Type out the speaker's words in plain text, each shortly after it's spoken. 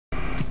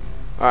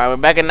Alright, we're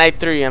back at night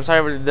 3. I'm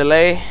sorry for the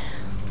delay.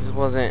 This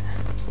wasn't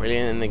really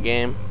in the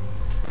game.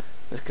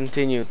 Let's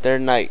continue.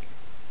 Third night.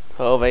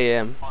 12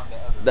 a.m.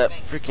 That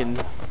freaking...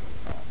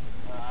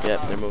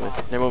 Yep, they're moving.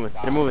 They're moving.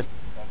 They're moving.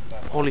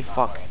 Holy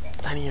fuck.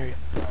 Tiny area.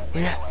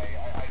 Where you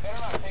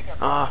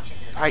at?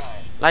 Right.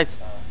 Lights.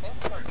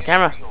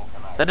 Camera.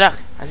 The duck.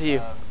 I see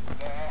you.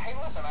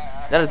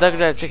 That a duck or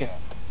that a chicken?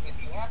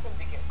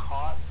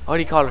 What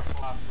do you call it?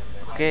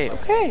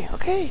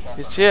 Okay.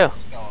 Just chill.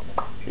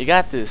 You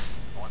got this.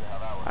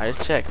 Alright,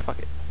 let's check. Fuck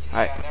it.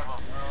 Alright.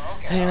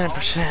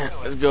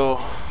 89%. Let's go.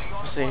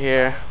 Sit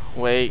here.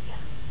 Wait.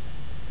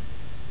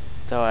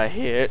 Till I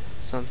hear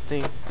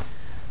something.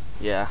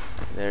 Yeah.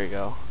 There we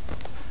go.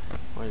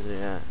 Where's he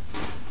at?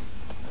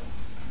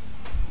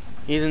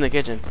 He's in the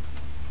kitchen.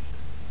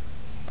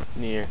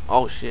 Near.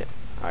 Oh shit.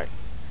 Alright.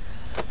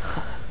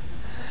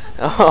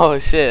 Oh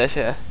shit.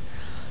 That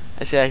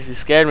shit actually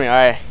scared me.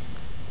 Alright.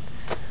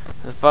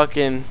 The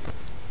fucking...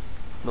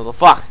 No, the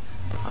fuck.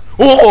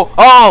 Whoa!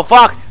 Oh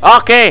fuck!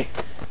 Okay!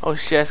 Oh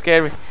shit, that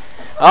scared me.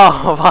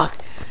 Oh fuck!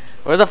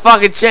 Where's the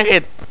fucking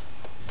chicken?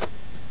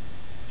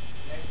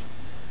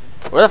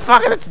 Where the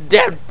fuck is the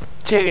damn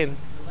chicken?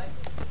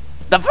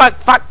 The fuck!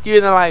 Fuck you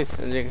in the lights!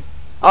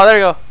 Oh, there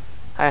you go.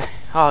 Hi.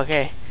 Oh,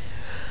 okay.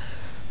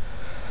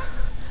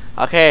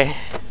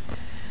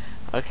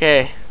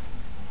 Okay.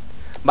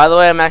 By the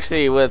way, I'm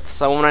actually with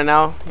someone right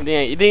now.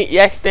 You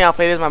actually think I'll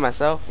play this by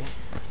myself?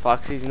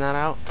 Foxy's not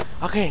out.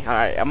 Okay,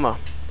 alright, I'm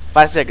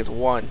 5 seconds.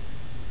 1,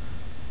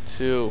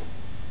 2,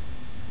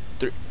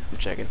 3. I'm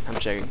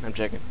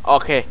checking.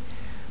 Okay.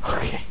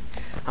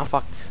 I'm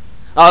fucked.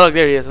 Oh look,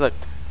 there he is. Look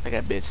at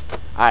that bitch.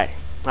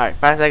 Alright.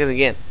 5 seconds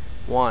again.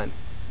 1,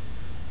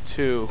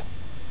 2,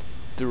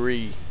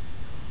 3,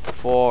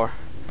 4.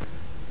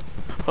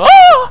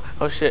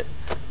 Oh shit.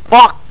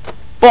 Fuck.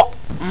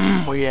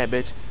 Where you at,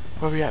 bitch?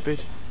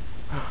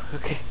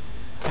 Okay.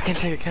 I can't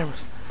take the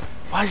cameras.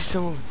 Why is he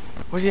still moving?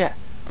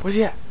 Where's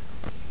he at?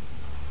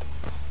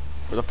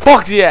 Where the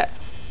fuck's he at?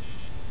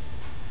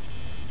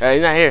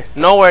 He's not here.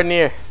 Nowhere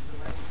near.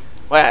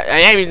 Wait, I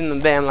ain't even in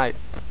the damn light.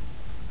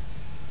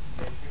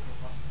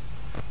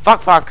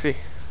 Fuck Foxy.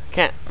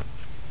 Can't.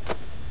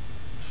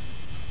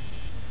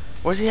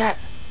 Where's he at?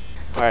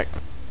 Alright.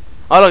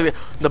 Oh look,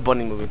 the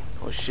bunny moving.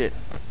 Oh shit.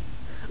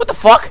 What the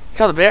fuck? You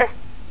saw the bear?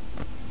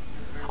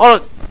 Oh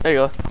look. There you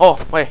go.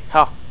 Oh wait,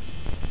 how?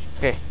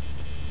 Okay.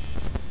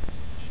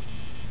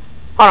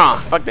 Hold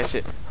on. Fuck that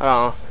shit. Hold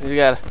on. You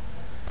got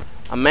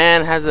a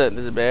man has a...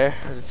 There's a bear.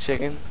 There's a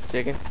chicken.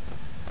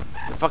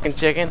 The fucking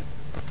chicken.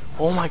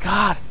 Oh my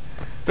god.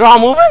 They're all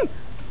moving?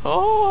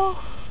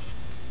 Oh.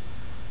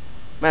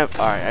 Man,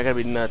 alright. I gotta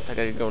be nuts. I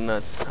gotta go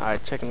nuts.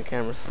 Alright, checking the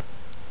cameras.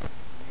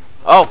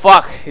 Oh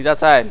fuck. He's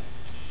outside.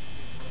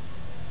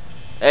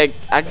 Hey,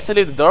 I can still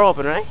leave the door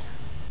open, right?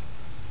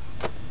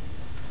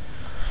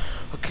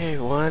 Okay,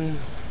 1,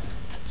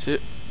 2.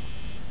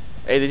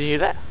 Hey, did you hear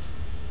that?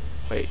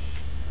 Wait.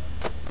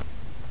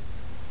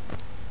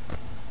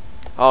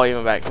 Oh, he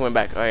went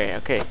back.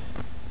 Okay.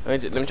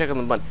 Let me check on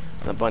the bunny.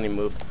 The bunny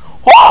moved.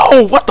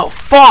 Oh, what the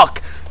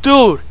fuck,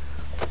 dude?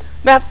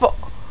 That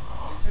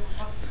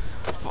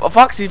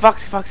Foxy.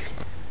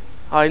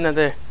 Oh, he's not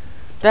there.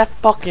 That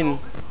fucking...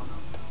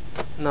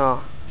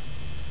 No.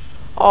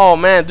 Oh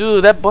man,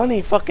 dude, that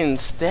bunny fucking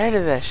stared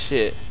at that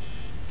shit.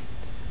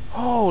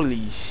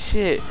 Holy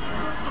shit.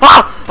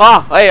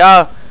 Hey,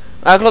 I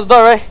closed the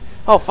door, right?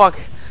 Oh fuck.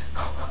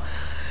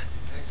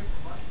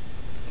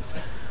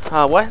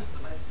 What?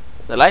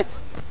 The lights?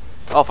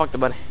 Oh fuck the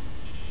bunny.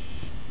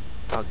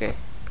 Okay.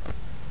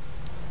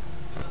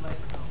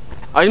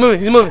 Oh,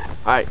 he's moving.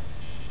 Alright.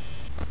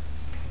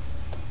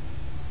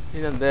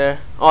 He's not there.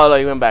 Oh no,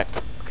 he went back.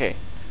 Okay.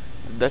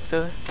 The duck's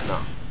still there?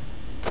 No.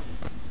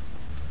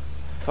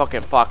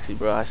 Fucking Foxy,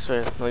 bro. I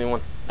swear. No only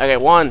one. Okay,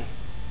 1,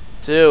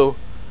 2,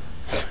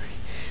 3,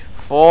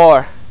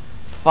 4,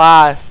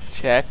 5.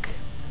 Check.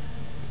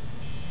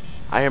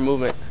 I hear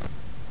movement.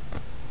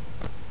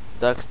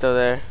 Duck's still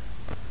there.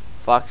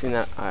 Foxy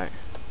not. Alright.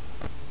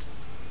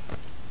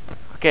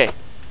 Okay.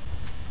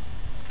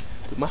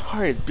 Dude, my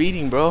heart is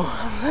beating, bro.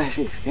 I'm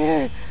actually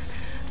scared.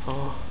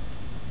 Oh.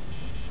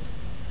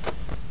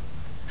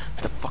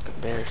 The fucking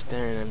bear is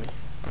staring at me.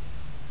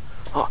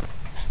 Oh.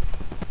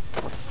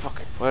 What the fuck?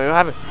 What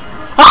happened?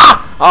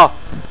 Ah! Oh.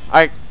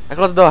 Alright. I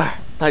closed the door.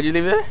 Did you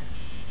leave it there?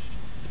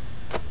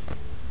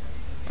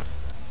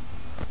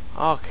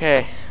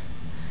 Okay.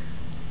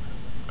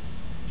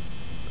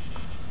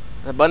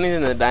 The bunny's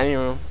in the dining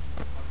room.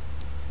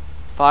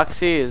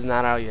 Foxy is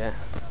not out yet.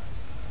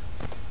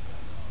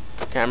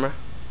 Camera.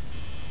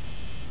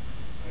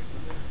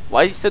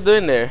 Why is he still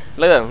doing there?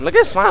 Look at him. Look at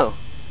his smile.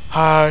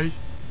 Hi.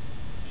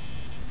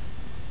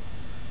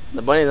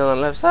 The bunny's on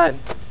the left side.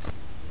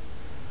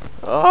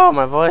 Oh,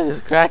 my voice is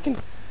cracking.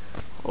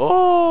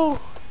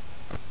 Oh.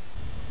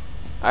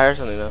 I heard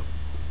something though.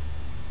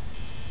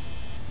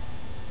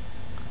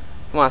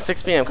 Come on,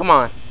 6 p.m. Come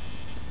on.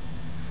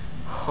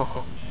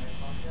 Oh.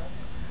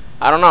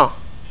 I don't know.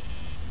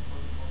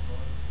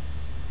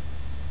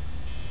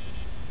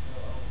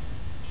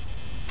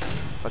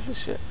 Fuck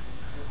this shit.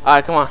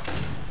 Alright, come on.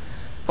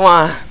 Come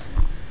on.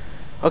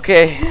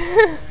 Okay.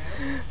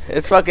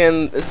 It's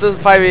fucking. It's still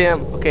 5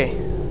 a.m. Okay.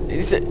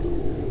 It's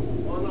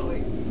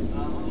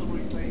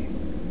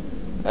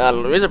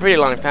a pretty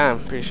long time,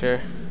 pretty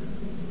sure.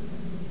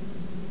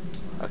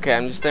 Okay,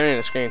 I'm just staring at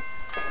the screen.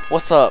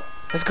 What's up?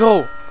 Let's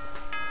go.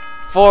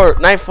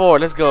 Night 4.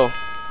 Let's go.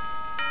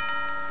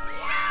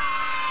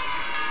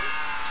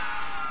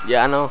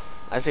 Yeah, I know.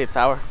 I say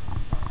tower.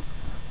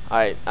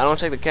 Alright, I don't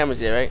check the cameras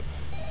yet, right?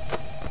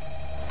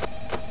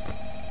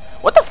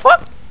 What the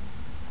fuck?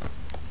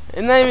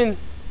 It's not even.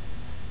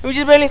 We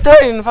just barely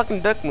started and the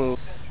fucking duck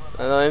moved.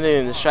 The only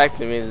thing that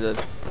distracted me is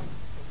that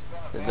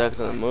the duck's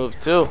on the move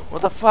too.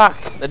 What the fuck?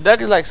 The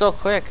duck is like so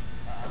quick.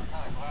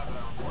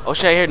 Oh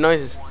shit, I hear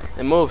noises.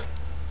 It moved.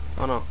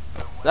 Oh no.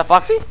 Is that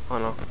Foxy? Oh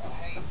no.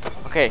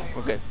 Okay,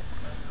 we're good.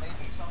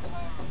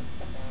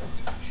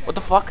 What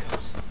the fuck?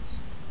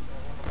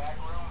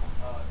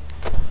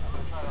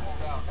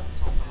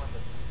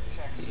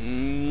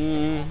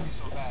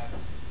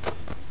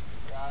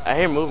 I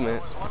hear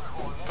movement.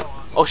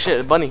 Oh shit,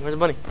 the bunny. Where's the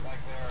bunny?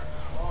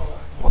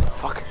 What the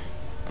fuck?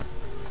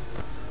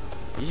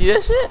 You see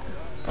that shit?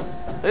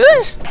 Look at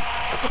this.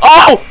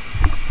 Oh!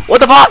 What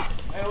the fuck?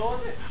 Hey, what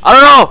was it? I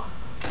don't know.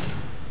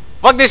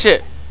 Fuck this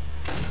shit.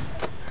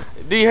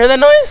 Do you hear that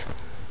noise?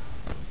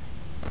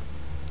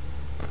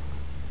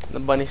 The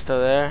bunny's still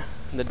there.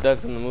 The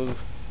duck's on the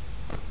move.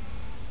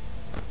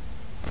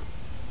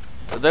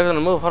 The duck's on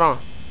the move. Hold on.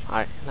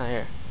 Alright, not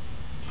here.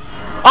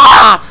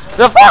 Ah!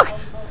 The fuck?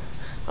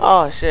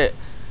 Oh shit.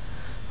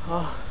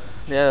 Oh,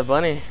 yeah, the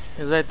bunny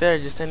is right there,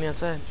 just standing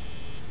outside.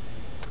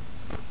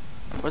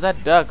 Where's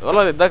that duck? Oh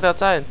look, the duck's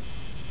outside.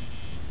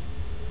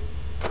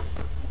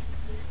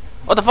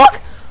 What the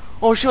fuck?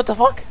 Oh shit, what the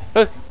fuck?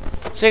 Look,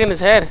 shaking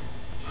his head.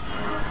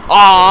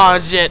 Oh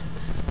shit.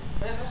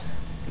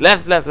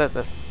 Left.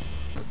 The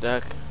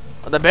duck.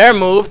 Oh, the bear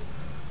moved.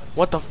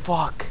 What the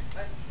fuck?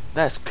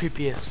 That's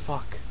creepy as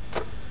fuck.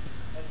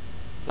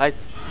 Light.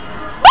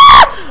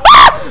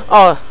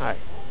 Oh, alright.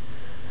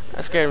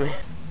 That scared me.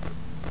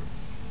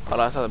 Hold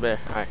on, I saw the bear.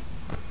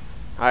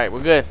 Alright,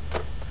 we're good.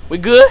 We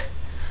good?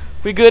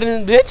 We good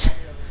in the bitch?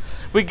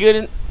 We good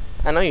in.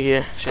 I know you're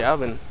here. Shit, I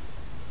would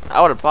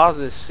have paused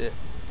this shit.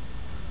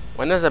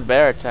 When does a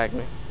bear attack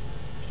me?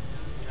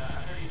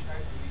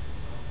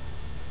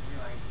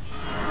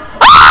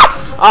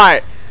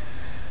 Alright.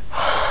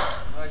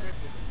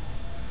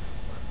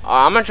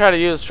 I'm gonna try to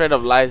use straight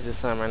up lies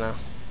this time right now.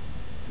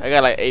 I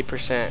got like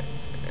 8%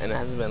 and it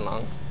hasn't been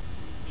long.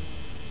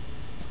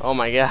 Oh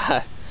my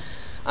god.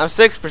 I'm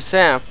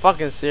 6%. I'm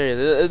fucking serious.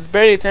 It's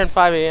barely turned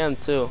 5 a.m.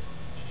 too.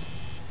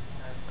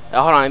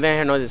 Oh, hold on, I didn't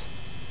hear noises.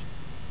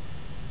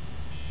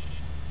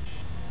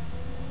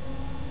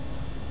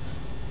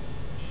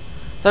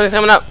 Something's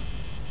coming up.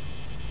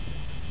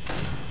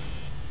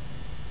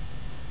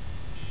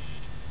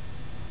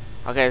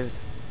 Okay.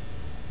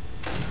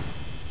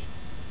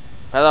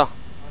 Hello.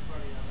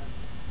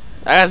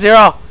 I got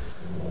 0.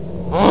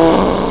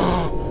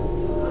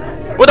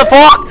 What the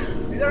fuck?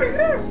 He's already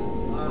there.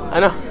 I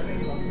know.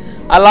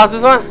 I lost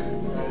this one?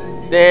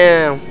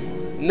 Damn.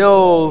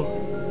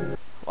 No.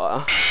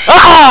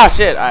 Ah,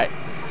 shit. Alright.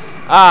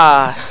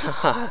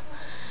 Ah.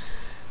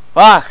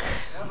 Fuck.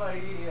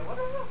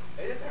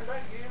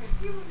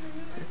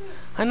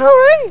 I know,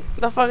 right?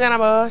 What the fuck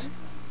am I?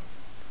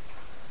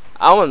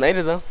 I almost made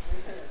it though.